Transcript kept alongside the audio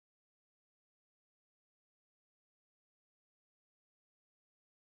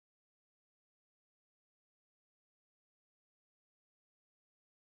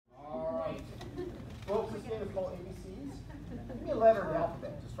right. Folks, this game is called ABCs. Give me a letter of the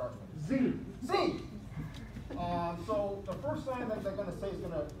alphabet to start with. Z. Z. So the first line that they're going to say is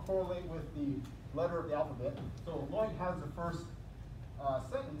going to correlate with the letter of the alphabet. So Lloyd has the first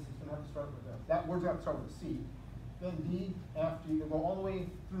sentence. He's going to have to start with that word's going to start with C. Then D, F, G. They go all the way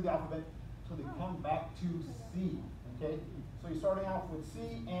through the alphabet until they come back to C. Okay. So you're starting off with C,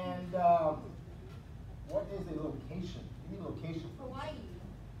 and what is a location? Give me a location. Hawaii.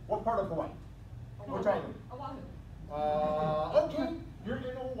 What part of Hawaii? Which island? Oahu. Okay, you're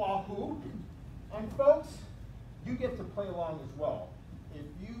in Oahu, and folks, you get to play along as well. If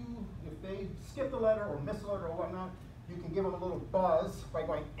they skip the letter or miss a letter or whatnot, you can give them a little buzz by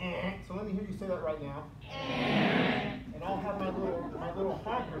going eh. So let me hear you say that right now. And I'll have my little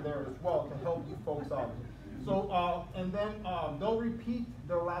honker there as well to help you folks out. So and then they'll repeat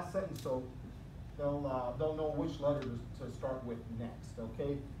their last sentence, so they'll know which letter to start with next.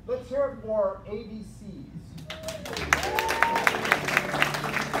 Okay, let's hear it for ABCs. Can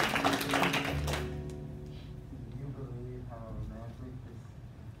you believe how romantic this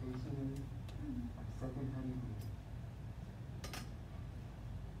vacation is? Our second honeymoon.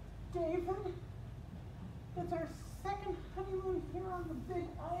 David, it's our second honeymoon here on the big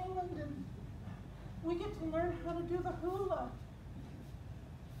island, and we get to learn how to do the hula.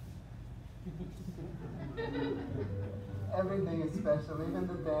 Everything is special, even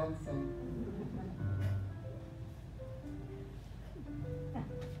the dancing.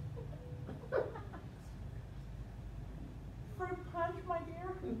 Fruit punch, my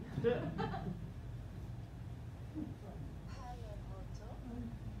dear?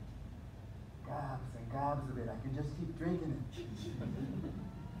 Gobs and gobs of it. I can just keep drinking it.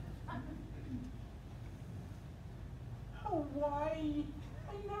 Hawaii.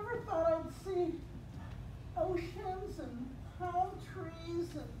 I never thought I'd see oceans and palm trees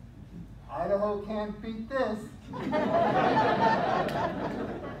and... Idaho can't beat this.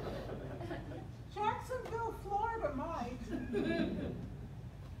 Jacksonville, Florida might. You know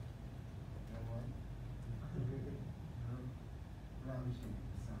what? Ravishing in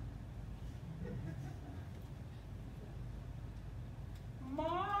the sun.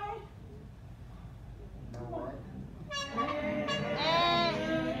 My... You know what?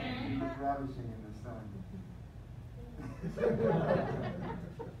 Ravishing in the sun.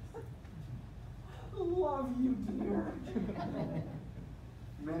 Love you, dear.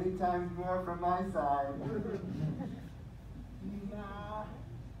 Many times more from my side. Nah.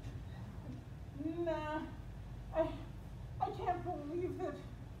 I can't believe that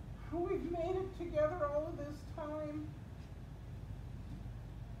we've made it together all of this time.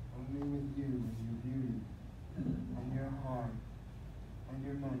 Only with you and your beauty, and your heart, and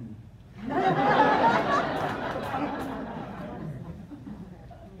your money.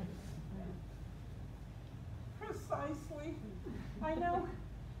 Precisely. I know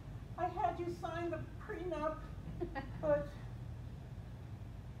I had you sign the prenup, but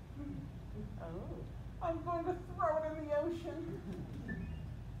I'm going to throw it in the ocean.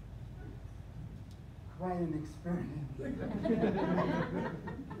 Quite an experience.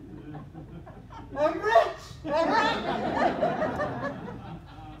 I'm rich! I'm rich!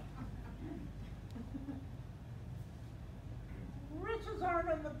 Riches aren't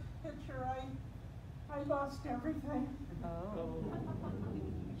in the picture. I lost everything.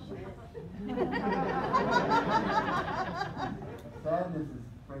 Sadness is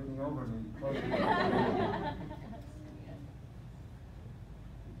breaking over me.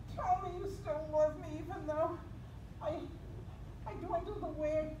 Tell me you still love me even though I dwindled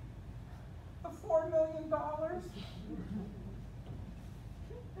away the $4 million.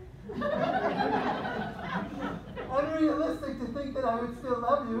 Unrealistic to think that I would still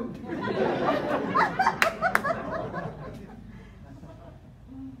love you.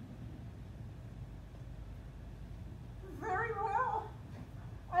 Very well.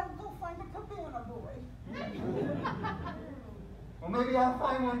 I'll go find a cabana boy. Well, maybe I'll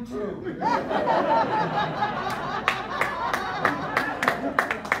find one too.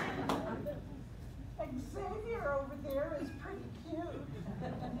 Xavier over there is pretty cute.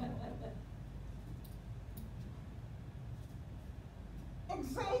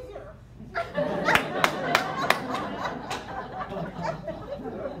 Xavier!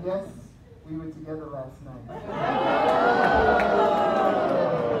 Yes, we were together last night.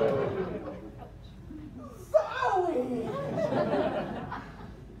 Zoe!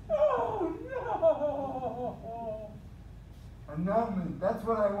 Oh, no! Annulment, that's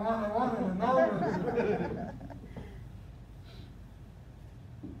what I want. I want an annulment.